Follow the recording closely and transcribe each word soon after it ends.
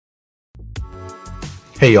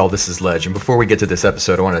Hey y'all, this is Ledge, and before we get to this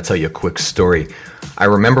episode, I want to tell you a quick story. I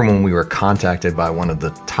remember when we were contacted by one of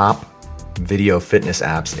the top video fitness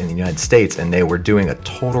apps in the United States, and they were doing a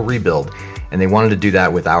total rebuild, and they wanted to do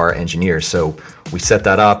that with our engineers. So we set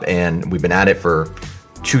that up, and we've been at it for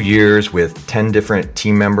 2 years with 10 different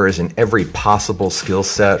team members in every possible skill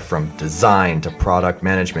set, from design to product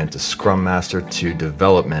management to Scrum Master to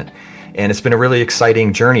development. And it's been a really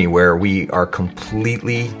exciting journey where we are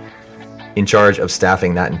completely in charge of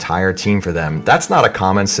staffing that entire team for them. That's not a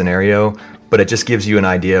common scenario, but it just gives you an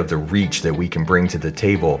idea of the reach that we can bring to the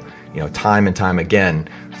table, time and time again,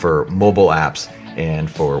 for mobile apps and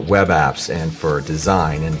for web apps and for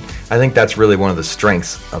design. And I think that's really one of the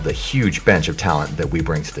strengths of the huge bench of talent that we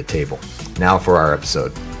bring to the table. Now for our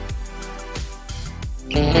episode.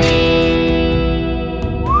 This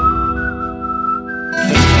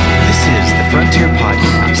is the Frontier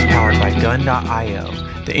Podcast, powered by Gun.io,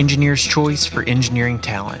 the engineer's choice for engineering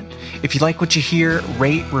talent. If you like what you hear,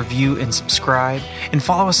 rate, review, and subscribe, and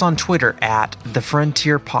follow us on Twitter at The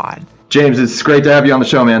Frontier Pod. James, it's great to have you on the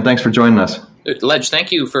show, man. Thanks for joining us. Ledge,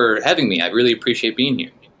 thank you for having me. I really appreciate being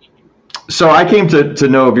here. So I came to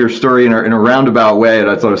know of your story in a roundabout way, and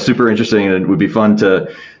I thought it was super interesting, and it would be fun to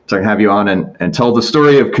have you on and tell the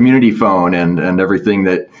story of Community Phone and everything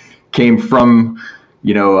that came from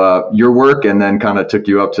your work and then kind of took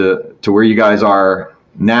you up to where you guys are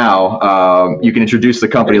now. You can introduce the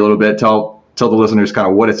company a little bit, tell the listeners kind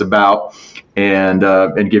of what it's about, and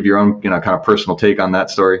give your own kind of personal take on that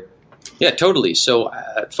story. Yeah, totally. So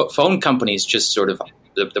phone companies just sort of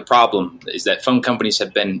the problem is that phone companies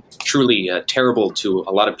have been truly terrible to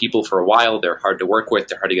a lot of people for a while. They're hard to work with.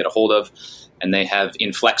 They're hard to get a hold of, and they have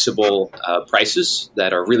inflexible prices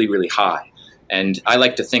that are really, really high. And I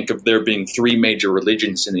like to think of there being three major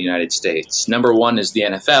religions in the United States. Number one is the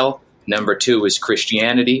NFL. Number two is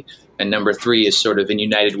Christianity. And number three is sort of in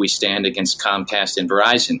United We Stand against Comcast and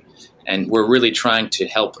Verizon. And we're really trying to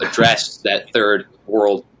help address that third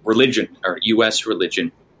world religion, or U.S.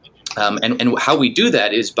 religion. And how we do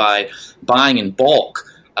that is by buying in bulk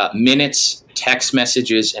minutes, text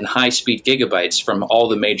messages, and high-speed gigabytes from all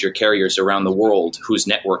the major carriers around the world whose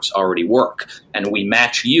networks already work. And we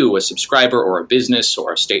match you, a subscriber or a business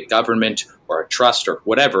or a state government or a trust or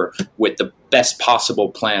whatever, with the best possible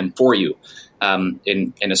plan for you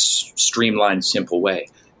in a streamlined, simple way.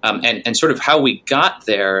 And sort of how we got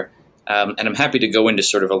there, and I'm happy to go into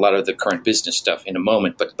sort of a lot of the current business stuff in a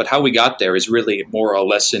moment, but how we got there is really more a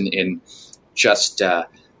lesson in just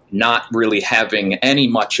not really having any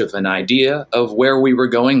much of an idea of where we were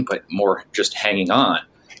going, but more just hanging on.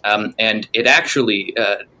 And it actually,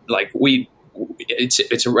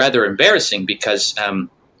 it's rather embarrassing because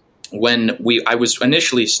when I was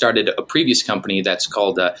initially started a previous company that's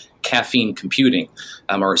called Caffeine Computing,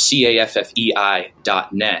 or CAFFEI.net.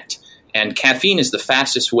 And Caffeine is the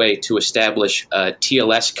fastest way to establish a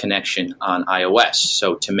TLS connection on iOS,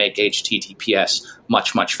 so to make HTTPS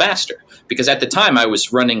much, much faster. Because at the time, I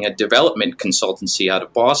was running a development consultancy out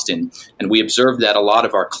of Boston, and we observed that a lot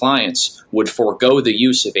of our clients would forego the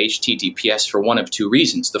use of HTTPS for one of two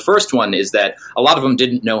reasons. The first one is that a lot of them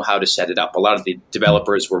didn't know how to set it up. A lot of the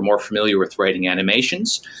developers were more familiar with writing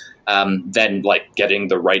animations than getting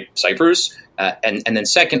the right ciphers. And then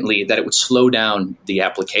secondly, that it would slow down the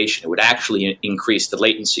application. It would actually increase the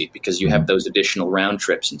latency because you have those additional round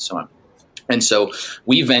trips and so on. And so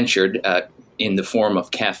we ventured in the form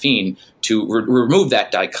of Caffeine to remove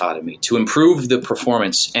that dichotomy, to improve the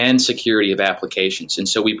performance and security of applications. And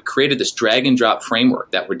so we created this drag and drop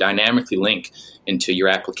framework that would dynamically link into your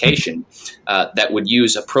application that would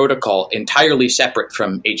use a protocol entirely separate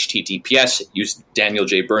from HTTPS. It used Daniel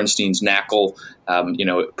J. Bernstein's NACL,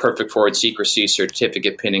 perfect forward secrecy,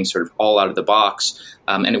 certificate pinning, sort of all out of the box.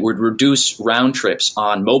 And it would reduce round trips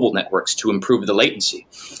on mobile networks to improve the latency.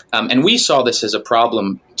 And we saw this as a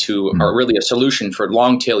problem or really a solution for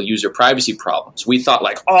long-tail user privacy problems. We thought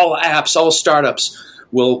all apps, all startups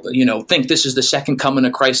will, think this is the second coming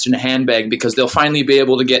of Christ in a handbag because they'll finally be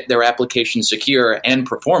able to get their application secure and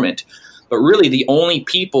performant. But really the only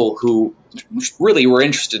people who really were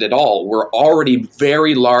interested at all were already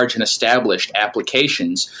very large and established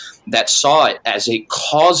applications that saw it as a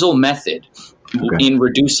causal method in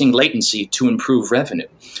reducing latency to improve revenue.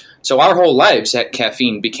 So our whole lives at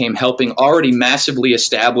Caffeine became helping already massively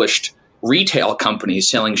established retail companies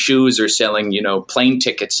selling shoes or selling, plane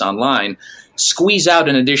tickets online squeeze out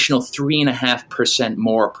an additional 3.5%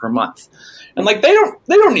 more per month. And they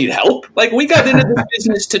don't need help. We got into this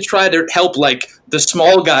business to try to help the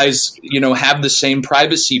small guys, have the same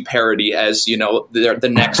privacy parity as,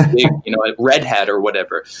 the next big, Red Hat or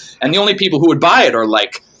whatever. And the only people who would buy it are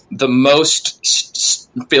the most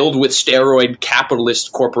filled with steroid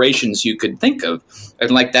capitalist corporations you could think of.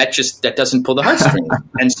 And like that doesn't pull the heartstrings.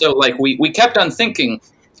 And so like we kept on thinking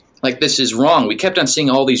like this is wrong. We kept on seeing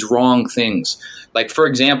all these wrong things. Like, for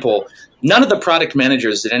example, none of the product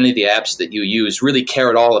managers at any of the apps that you use really care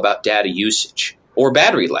at all about data usage or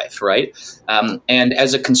battery life, right? And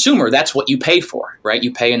as a consumer, that's what you pay for, right?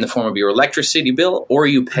 You pay in the form of your electricity bill, or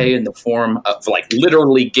you pay in the form of like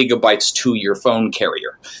literally gigabytes to your phone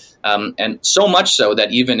carrier. And so much so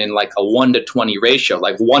that even in like a 1-to-20 ratio,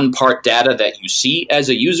 like 1 part data that you see as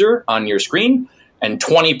a user on your screen, and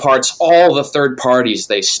 20 parts all the third parties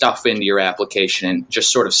they stuff into your application, and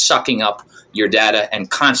just sort of sucking up your data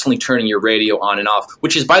and constantly turning your radio on and off,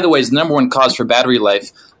 which is, by the way, is the number one cause for battery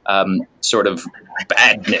life sort of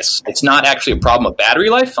badness. It's not actually a problem of battery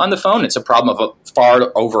life on the phone. It's a problem of a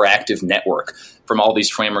far overactive network from all these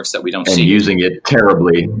frameworks that we don't see. And using it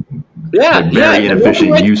terribly. Yeah. Very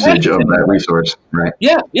inefficient usage of that resource, right?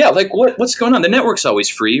 Yeah. Like what's going on? The network's always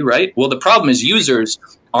free, right? Well, the problem is users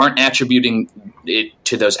aren't attributing it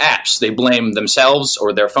to those apps. They blame themselves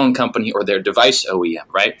or their phone company or their device OEM,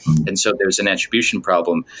 right? And so there's an attribution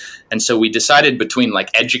problem. And so we decided between like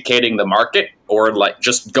educating the market or like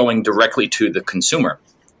just going directly to the consumer.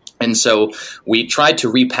 And so we tried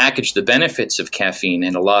to repackage the benefits of caffeine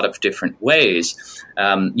in a lot of different ways.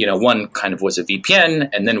 One kind of was a VPN,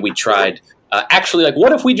 and then we tried actually, like,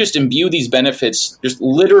 what if we just imbue these benefits just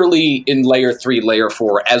literally in layer 3, layer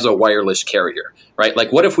 4 as a wireless carrier, right?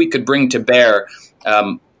 Like, what if we could bring to bear,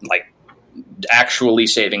 like, actually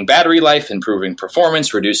saving battery life, improving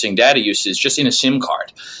performance, reducing data usage just in a SIM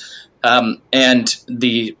card?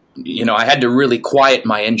 I had to really quiet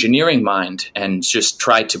my engineering mind and just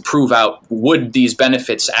try to prove out, would these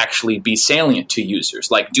benefits actually be salient to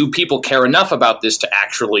users? Like, do people care enough about this to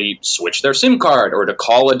actually switch their SIM card or to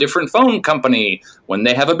call a different phone company when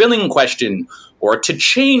they have a billing question or to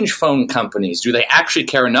change phone companies? Do they actually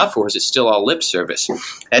care enough, or is it still all lip service?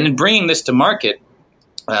 And in bringing this to market,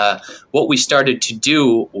 what we started to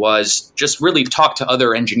do was just really talk to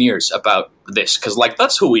other engineers about this, because like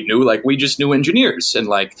that's who we knew. Like we just knew engineers, and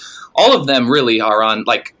like all of them really are on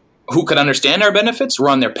like who could understand our benefits were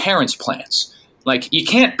on their parents' plans. Like you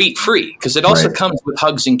can't beat free because it also comes with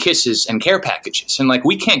hugs and kisses and care packages, and like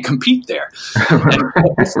we can't compete there. And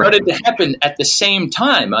what started to happen at the same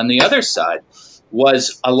time on the other side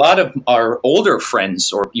was a lot of our older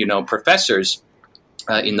friends or professors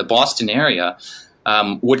in the Boston area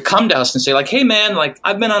would come to us and say like, hey man, like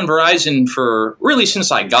I've been on Verizon for really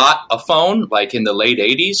since I got a phone, like in the late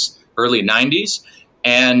 80s, early 90s.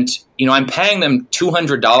 And, I'm paying them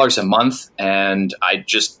 $200 a month. And I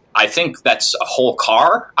think that's a whole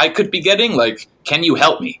car I could be getting. Like, can you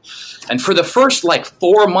help me? And for the first like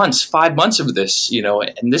 5 months of this,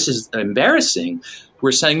 and this is embarrassing,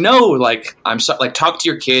 we're saying, no, like, talk to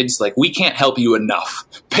your kids. Like, we can't help you enough,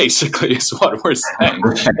 basically, is what we're saying.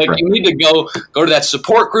 Like, you need to go to that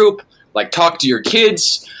support group, like, talk to your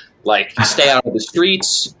kids, like, stay out of the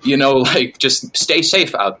streets, like, just stay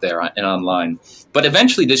safe out there and online. But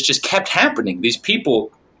eventually, this just kept happening. These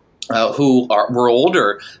people who were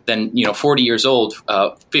older than, 40 years old,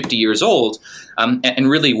 50 years old, and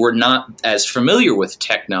really were not as familiar with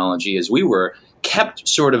technology as we were, kept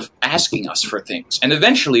sort of asking us for things. And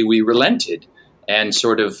eventually we relented and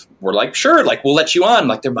sort of were like, sure, like we'll let you on,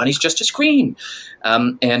 like their money's just a screen.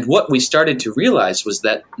 And what we started to realize was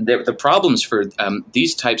that the problems for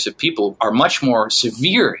these types of people are much more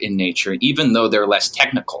severe in nature, even though they're less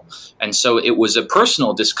technical. And so it was a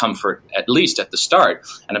personal discomfort, at least at the start.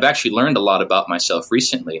 And I've actually learned a lot about myself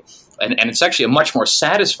recently. And it's actually a much more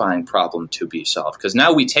satisfying problem to be solved, because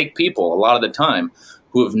now we take people a lot of the time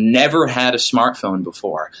who have never had a smartphone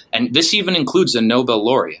before. And this even includes a Nobel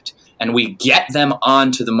laureate. And we get them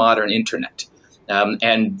onto the modern internet.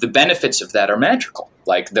 And the benefits of that are magical.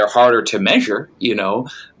 Like, they're harder to measure,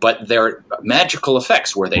 but they're magical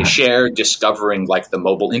effects where they share, discovering, like the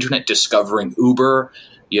mobile internet, discovering Uber.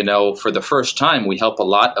 For the first time, we help a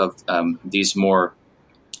lot of these more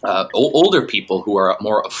older people who are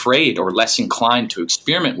more afraid or less inclined to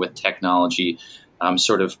experiment with technology,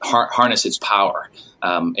 sort of harness its power.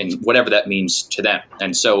 And whatever that means to them.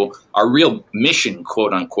 And so our real mission,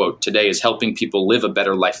 quote unquote, today is helping people live a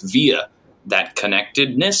better life via that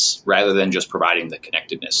connectedness rather than just providing the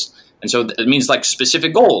connectedness. And so it means like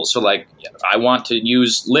specific goals. So like, I want to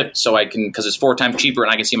use Lyft so I can, because it's 4 times cheaper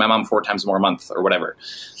and I can see my mom 4 times more a month or whatever.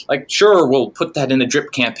 Like, sure, we'll put that in a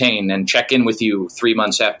drip campaign and check in with you 3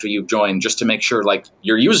 months after you've joined just to make sure like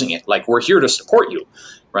you're using it. Like, we're here to support you.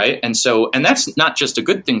 Right. And that's not just a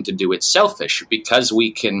good thing to do. It's selfish because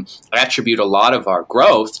we can attribute a lot of our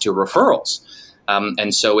growth to referrals.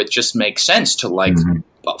 And so it just makes sense to like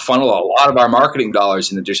funnel a lot of our marketing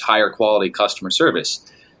dollars into just higher quality customer service.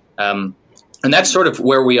 And that's sort of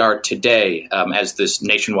where we are today as this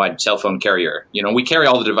nationwide cell phone carrier. You know, we carry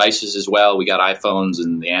all the devices as well. We got iPhones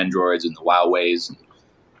and the Androids and the Huaweis and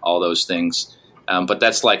all those things. But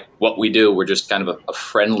that's like what we do. We're just kind of a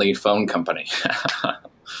friendly phone company.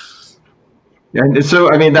 And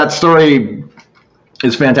so, I mean, that story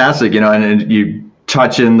is fantastic, you know, and you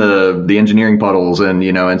touch in the engineering puddles and,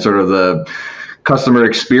 you know, and sort of the customer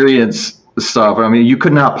experience stuff. I mean, you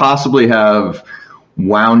could not possibly have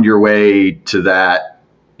wound your way to that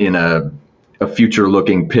in a future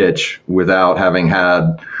looking pitch without having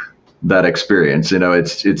had that experience. You know,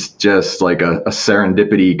 it's just like a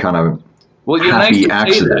serendipity kind of happy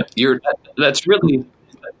accident. That's really,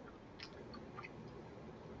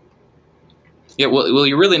 yeah. Well,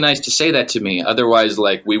 you're really nice to say that to me. Otherwise,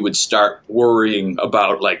 like, we would start worrying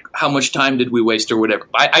about like how much time did we waste or whatever.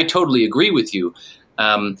 I totally agree with you.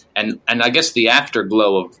 And I guess the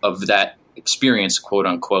afterglow of that experience, quote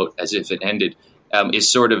unquote, as if it ended, is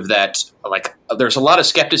sort of that, like, there's a lot of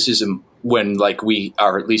skepticism when, like, we,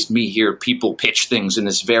 or at least me here, people pitch things in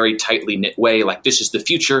this very tightly knit way, like, this is the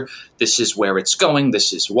future, this is where it's going,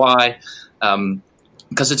 this is why,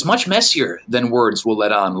 because it's much messier than words will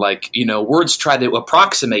let on. Like, you know, words try to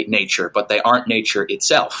approximate nature, but they aren't nature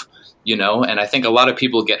itself, you know, and I think a lot of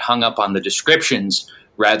people get hung up on the descriptions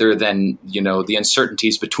rather than, you know, the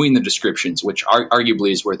uncertainties between the descriptions, which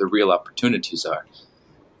arguably is where the real opportunities are.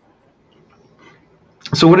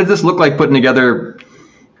 So what did this look like putting together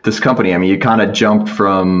this company? I mean, you kind of jumped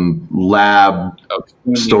from lab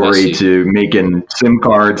story to making SIM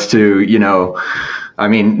cards to, you know, I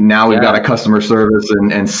mean, now we've got a customer service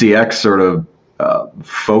and CX sort of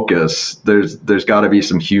focus. There's got to be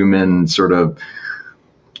some human sort of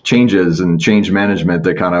changes and change management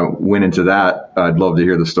that kind of went into that. I'd love to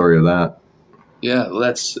hear the story of that. Yeah, well,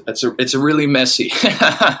 it's a really messy. So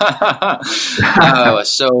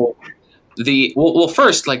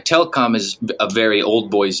first, like, telecom is a very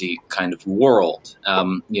old boysy kind of world.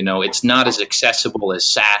 You know, it's not as accessible as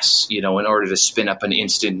SaaS. You know, in order to spin up an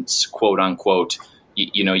instance, quote unquote,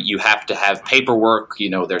 you know, you have to have paperwork. You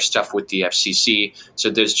know, there's stuff with the FCC, so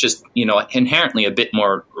there's just, you know, inherently a bit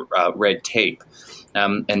more red tape.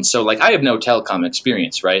 And so, like, I have no telecom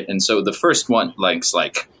experience, right? And so the first one, like,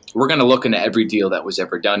 we're going to look into every deal that was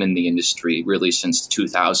ever done in the industry, really since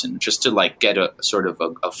 2000, just to, like, get a sort of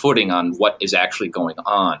a footing on what is actually going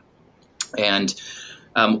on. And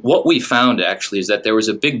what we found, actually, is that there was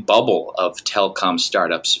a big bubble of telecom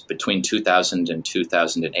startups between 2000 and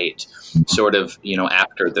 2008, sort of, you know,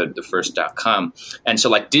 after the first .com. And so,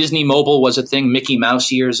 like, Disney Mobile was a thing, Mickey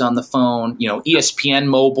Mouse ears on the phone, you know, ESPN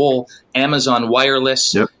Mobile, Amazon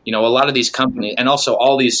Wireless, you know, a lot of these companies, and also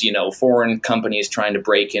all these, you know, foreign companies trying to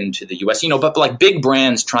break into the US, you know, but like big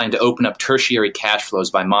brands trying to open up tertiary cash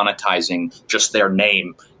flows by monetizing just their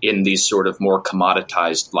name in these sort of more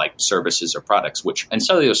commoditized, like, services or products, and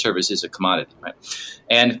cellular service is a commodity, right?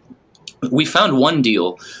 And we found one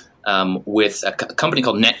deal with a company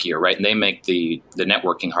called Netgear, right? And they make the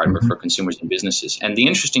networking hardware for consumers and businesses. And the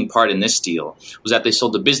interesting part in this deal was that they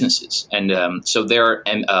sold to businesses. And so their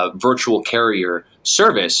virtual carrier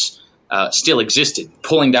service still existed,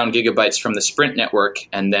 pulling down gigabytes from the Sprint network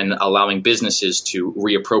and then allowing businesses to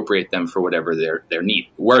reappropriate them for whatever their need.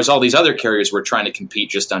 Whereas all these other carriers were trying to compete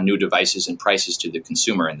just on new devices and prices to the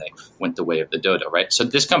consumer, and they went the way of the dodo, right? So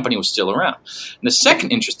this company was still around. And the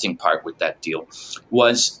second interesting part with that deal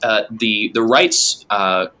was the rights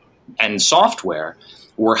and software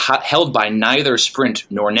were held by neither Sprint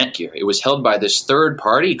nor Netgear. It was held by this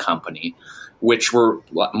third-party company, which were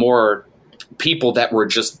more people that were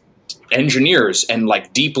just engineers and,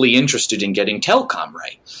 like, deeply interested in getting telecom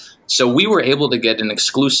right. So we were able to get an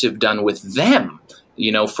exclusive done with them,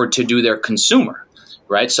 you know, to do their consumer,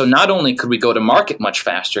 right? So not only could we go to market much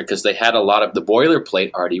faster because they had a lot of the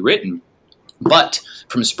boilerplate already written, but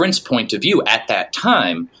from Sprint's point of view at that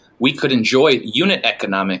time, we could enjoy unit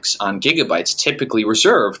economics on gigabytes typically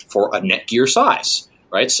reserved for a Netgear size,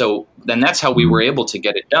 right? So then that's how we were able to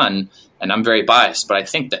get it done. And I'm very biased, but I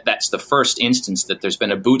think that that's the first instance that there's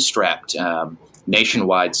been a bootstrapped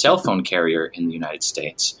nationwide cell phone carrier in the United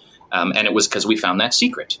States. And it was because we found that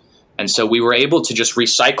secret. And so we were able to just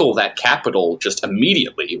recycle that capital just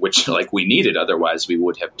immediately, which, like, we needed, otherwise we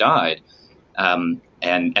would have died, and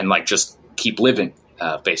like, just keep living,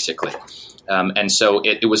 basically. And so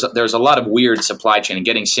there's a lot of weird supply chain, and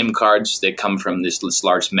getting SIM cards. They come from this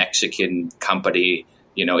large Mexican company.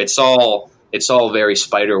 You know, it's all very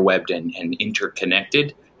spider-webbed and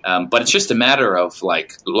interconnected. But it's just a matter of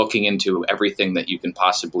like looking into everything that you can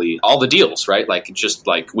possibly, all the deals, right? Like just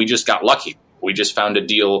like we just got lucky. We just found a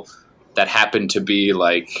deal that happened to be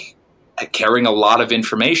like carrying a lot of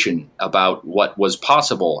information about what was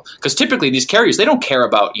possible. Because typically these carriers, they don't care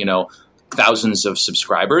about, thousands of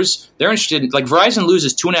subscribers. They're interested in, like Verizon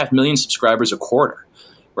loses 2.5 million subscribers a quarter,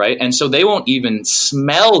 right? And so they won't even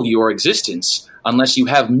smell your existence unless you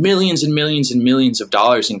have millions and millions and millions of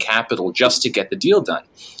dollars in capital just to get the deal done,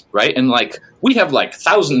 right? And like we have like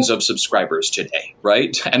thousands of subscribers today,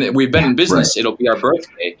 right? And we've been in business. Right. It'll be our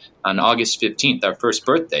birthday on August 15th, our first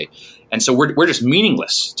birthday. And so we're just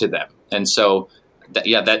meaningless to them. And so, that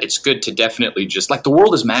it's good to definitely just, like, the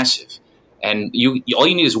world is massive. And all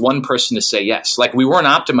you need is one person to say yes. Like, we weren't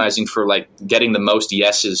optimizing for, like, getting the most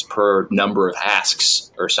yeses per number of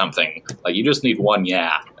asks or something. Like, you just need one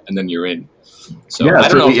and then you're in. So yeah, I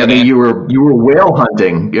don't know. I mean, you were whale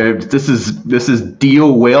hunting. This is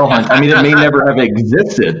deal whale hunt. I mean, it may never have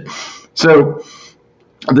existed. So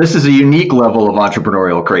this is a unique level of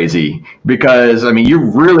entrepreneurial crazy because, I mean,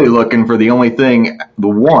 you're really looking for the only thing, the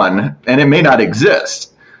one, and it may not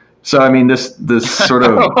exist. So, I mean, this sort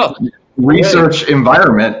of research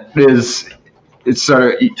environment it's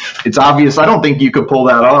obvious. I don't think you could pull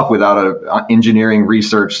that off without an engineering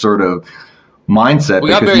research sort of mindset,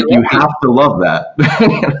 because you have to love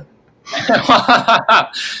that.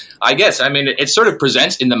 I guess. I mean, it sort of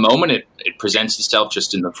presents in the moment. It presents itself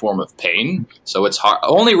just in the form of pain. So it's hard.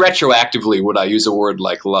 Only retroactively would I use a word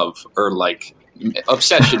like love or like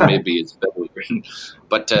obsession. Maybe it's better written,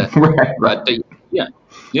 but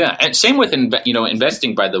yeah. And same with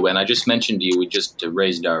investing. By the way, and I just mentioned to you, we just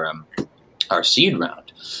raised our seed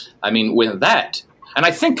round. I mean, with that, and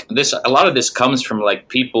I think a lot of this comes from like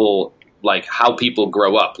people, like how people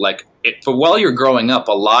grow up. Like while you're growing up,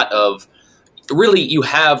 a lot of really you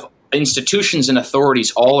have institutions and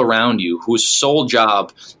authorities all around you whose sole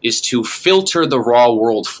job is to filter the raw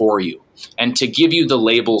world for you and to give you the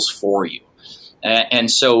labels for you. And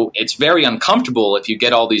so it's very uncomfortable if you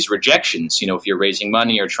get all these rejections, if you're raising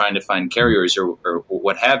money or trying to find carriers or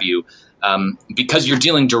what have you, because you're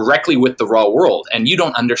dealing directly with the raw world and you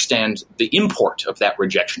don't understand the import of that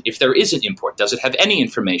rejection. If there is an import, does it have any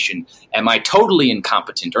information? Am I totally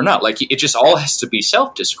incompetent or not? Like, it just all has to be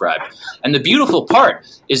self-described. And the beautiful part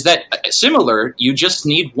is that you just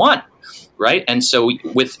need one, right? And so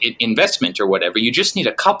with investment or whatever, you just need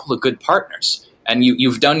a couple of good partners. And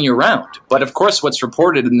you've done your round. But of course, what's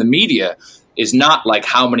reported in the media is not like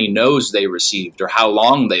how many no's they received or how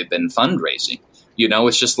long they've been fundraising.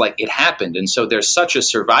 It's just like it happened. And so there's such a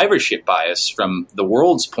survivorship bias from the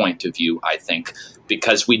world's point of view, I think,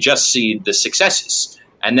 because we just see the successes.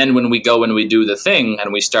 And then when we go and we do the thing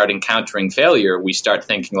and we start encountering failure, we start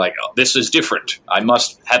thinking like, oh, this is different. I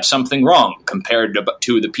must have something wrong compared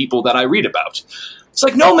to the people that I read about. It's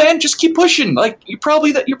like, no, man, just keep pushing. Like, you're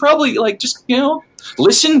probably like, just,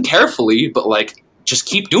 listen carefully, but like, just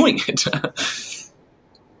keep doing it.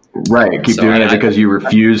 Right. Keep doing it because you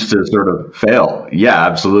refuse to sort of fail. Yeah,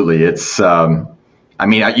 absolutely. It's,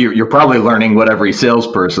 you're probably learning what every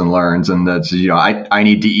salesperson learns. And that's, I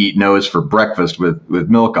need to eat no's for breakfast with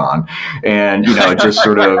milk on. And, just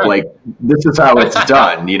sort of like, this is how it's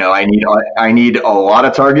done. I need a lot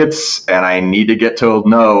of targets and I need to get told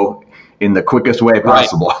no in the quickest way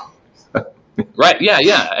possible. Right.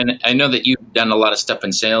 Yeah. And I know that you've done a lot of stuff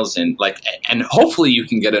in sales and hopefully you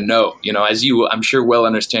can get a no, as you, I'm sure well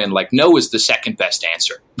understand, like no is the second best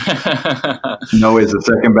answer. No is the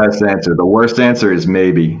second best answer. The worst answer is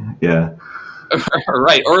maybe. Yeah.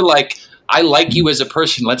 Right. Or like, I like you as a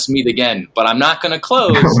person. Let's meet again, but I'm not going to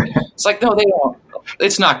close. It's like, no, they don't.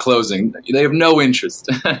 It's not closing. They have no interest.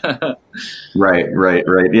 Right.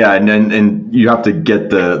 Yeah. And you have to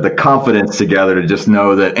get the confidence together to just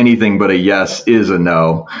know that anything but a yes is a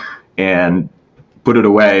no and put it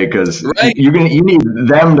away because you need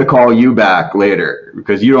them to call you back later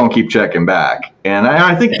because you don't keep checking back. And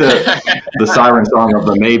I think the siren song of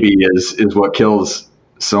the maybe is what kills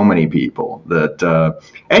so many people that,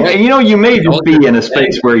 you may just be in a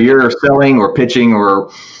space where you're selling or pitching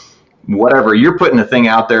or whatever, you're putting a thing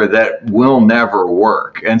out there that will never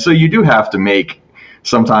work. And so you do have to make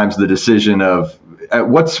sometimes the decision of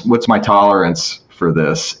what's my tolerance for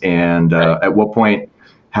this? And at what point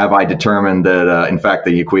have I determined that, in fact,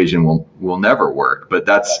 the equation will never work? But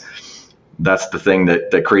that's the thing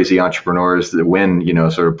that crazy entrepreneurs that win,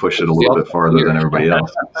 sort of push it a little bit farther than everybody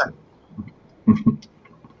else.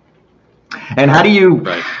 And how do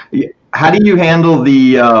you handle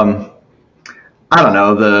the,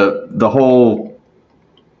 the whole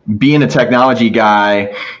being a technology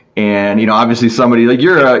guy And, you know, obviously somebody like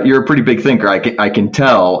you're a pretty big thinker. I can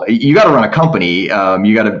tell. You got to run a company. You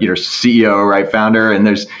got to, you're CEO, right? Founder. And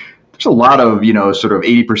there's a lot of, you know, sort of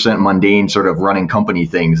 80% mundane sort of running company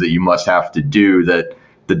things that you must have to do that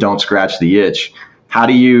don't scratch the itch. How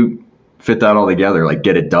do you fit that all together? Like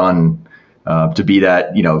get it done to be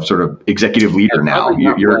that, you know, sort of executive leader now.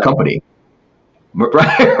 You're a company.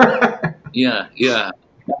 Right. Yeah.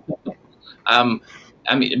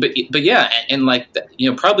 I mean, but yeah, and like, you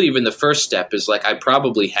know, probably even the first step is like, I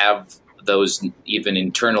probably have those even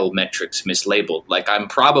internal metrics mislabeled. Like I'm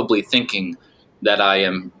probably thinking that I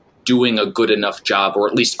am doing a good enough job, or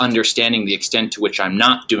at least understanding the extent to which I'm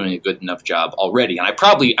not doing a good enough job already. And I'm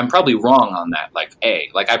probably wrong on that. Like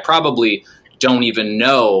I probably don't even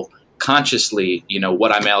know consciously, you know,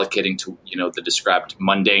 what I'm allocating to, you know, the described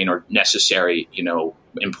mundane or necessary, you know,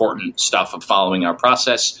 important stuff of following our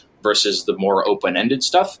process versus the more open-ended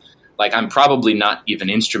stuff. Like I'm probably not even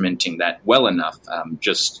instrumenting that well enough,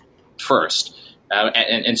 just first.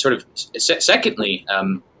 And sort of secondly,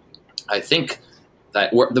 I think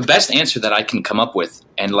that the best answer that I can come up with,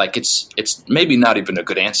 and like it's maybe not even a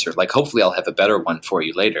good answer, like hopefully I'll have a better one for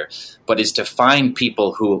you later, but is to find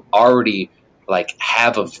people who already like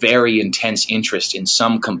have a very intense interest in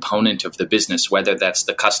some component of the business, whether that's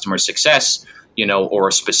the customer success, you know, or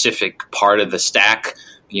a specific part of the stack,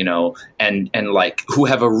 you know, and like who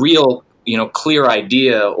have a real, you know, clear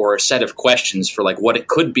idea or a set of questions for like what it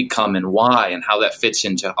could become and why and how that fits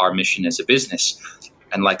into our mission as a business.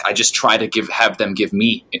 And like, I just try to have them give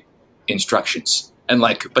me instructions. And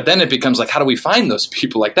like, but then it becomes like, how do we find those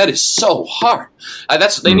people? Like that is so hard.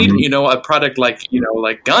 They need, you know, a product like, you know,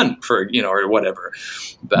 like Gun for, you know, or whatever.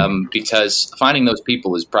 Because finding those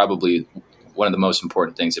people is probably one of the most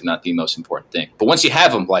important things, if not the most important thing. But once you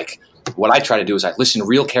have them, like what I try to do is I listen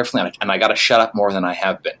real carefully and I got to shut up more than I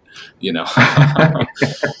have been, you know?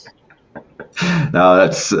 No,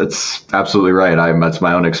 that's absolutely right. That's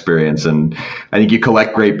my own experience. And I think you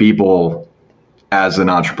collect great people as an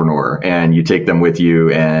entrepreneur and you take them with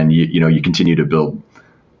you and you continue to build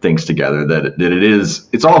things together that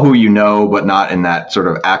it's all who you know, but not in that sort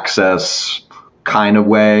of access kind of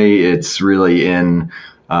way. It's really in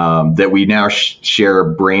that we now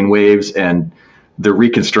share brainwaves, and the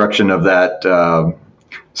reconstruction of that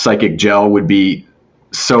psychic gel would be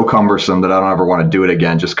so cumbersome that I don't ever want to do it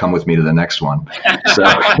again. Just come with me to the next one. So,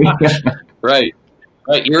 Right.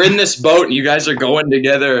 You're in this boat and you guys are going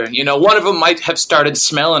together. You know, one of them might have started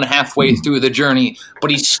smelling halfway through the journey,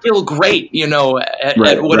 but he's still great, you know, at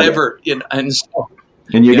whatever. Right. You know,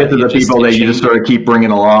 and you get to the people that you just sort of keep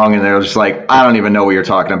bringing along and they're just like, I don't even know what you're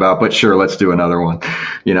talking about, but sure, let's do another one,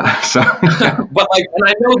 you know, so. But like, and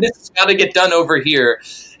I know this has got to get done over here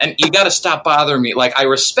and you got to stop bothering me. Like, I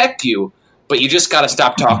respect you, but you just got to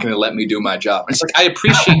stop talking and let me do my job. And it's like, I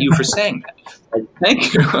appreciate you for saying that. Like,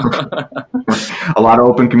 thank you. A lot of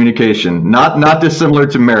open communication, not dissimilar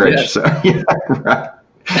to marriage. Yeah. So, yeah, right.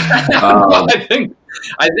 Well, I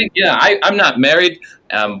think, yeah, I'm not married,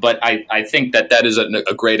 but I think that is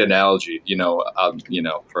a great analogy, you know,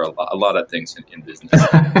 for a lot of things in business.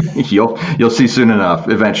 You'll see soon enough,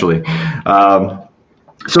 eventually.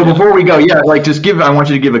 So before we go, like I want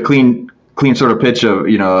you to give a clean sort of pitch of,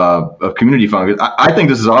 you know, of Community Phone. I think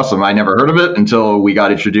this is awesome. I never heard of it until we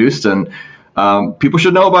got introduced, and people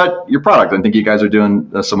should know about your product. I think you guys are doing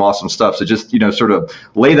some awesome stuff. So just, you know, sort of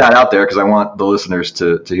lay that out there because I want the listeners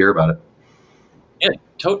to hear about it. Yeah,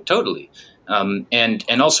 totally.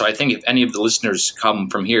 And also, I think if any of the listeners come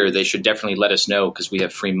from here, they should definitely let us know because we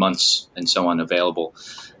have free months and so on available.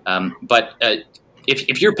 But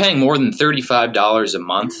if you're paying more than $35 a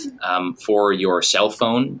month for your cell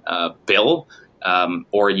phone bill,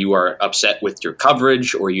 or you are upset with your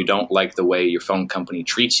coverage, or you don't like the way your phone company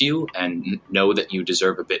treats you and know that you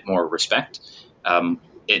deserve a bit more respect,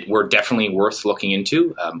 we're definitely worth looking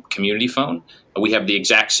into. Community Phone. We have the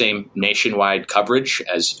exact same nationwide coverage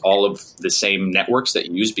as all of the same networks that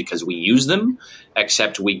you use because we use them,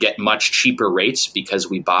 except we get much cheaper rates because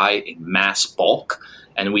we buy in mass bulk.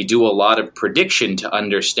 And we do a lot of prediction to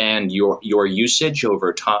understand your usage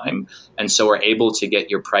over time. And so we're able to get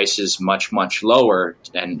your prices much, much lower,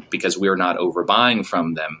 and because we're not overbuying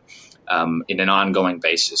from them in an ongoing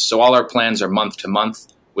basis. So all our plans are month to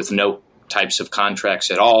month with no types of contracts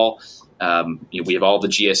at all. We have all the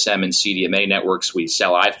GSM and CDMA networks. We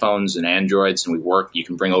sell iPhones and Androids, and you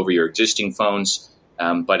can bring over your existing phones.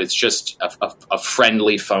 But it's just a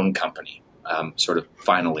friendly phone company sort of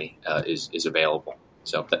finally is available.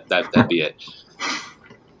 So that'd be it.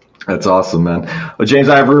 That's awesome, man. Well, James,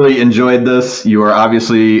 I've really enjoyed this. You are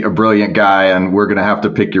obviously a brilliant guy, and we're going to have to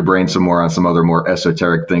pick your brain some more on some other more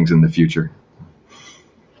esoteric things in the future.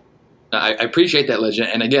 I appreciate that, Legend.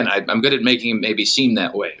 And again, I'm good at making it maybe seem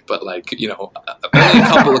that way, but like, only a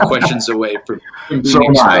couple of questions away from being so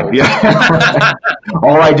am I. Yeah.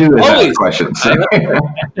 All I do is ask questions. So.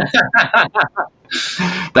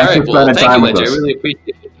 Thanks for spending time with us. I really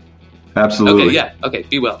appreciate it. Absolutely. Okay, yeah. Okay,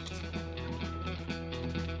 be well.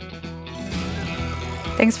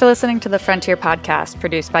 Thanks for listening to the Frontier Podcast,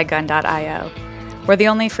 produced by Gun.io. We're the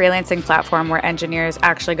only freelancing platform where engineers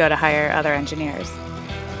actually go to hire other engineers.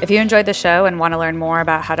 If you enjoyed the show and want to learn more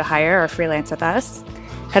about how to hire or freelance with us,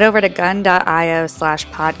 head over to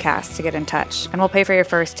gun.io/podcast to get in touch, and we'll pay for your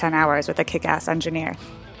first 10 hours with a kick-ass engineer.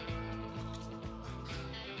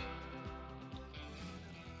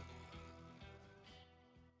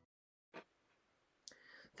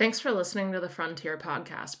 Thanks for listening to the Frontier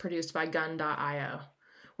Podcast, produced by Gun.io.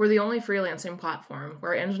 We're the only freelancing platform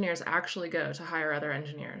where engineers actually go to hire other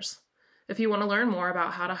engineers. If you want to learn more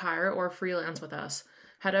about how to hire or freelance with us,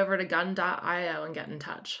 head over to gun.io and get in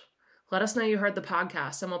touch. Let us know you heard the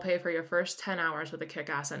podcast, and we'll pay for your first 10 hours with a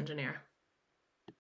kick-ass engineer.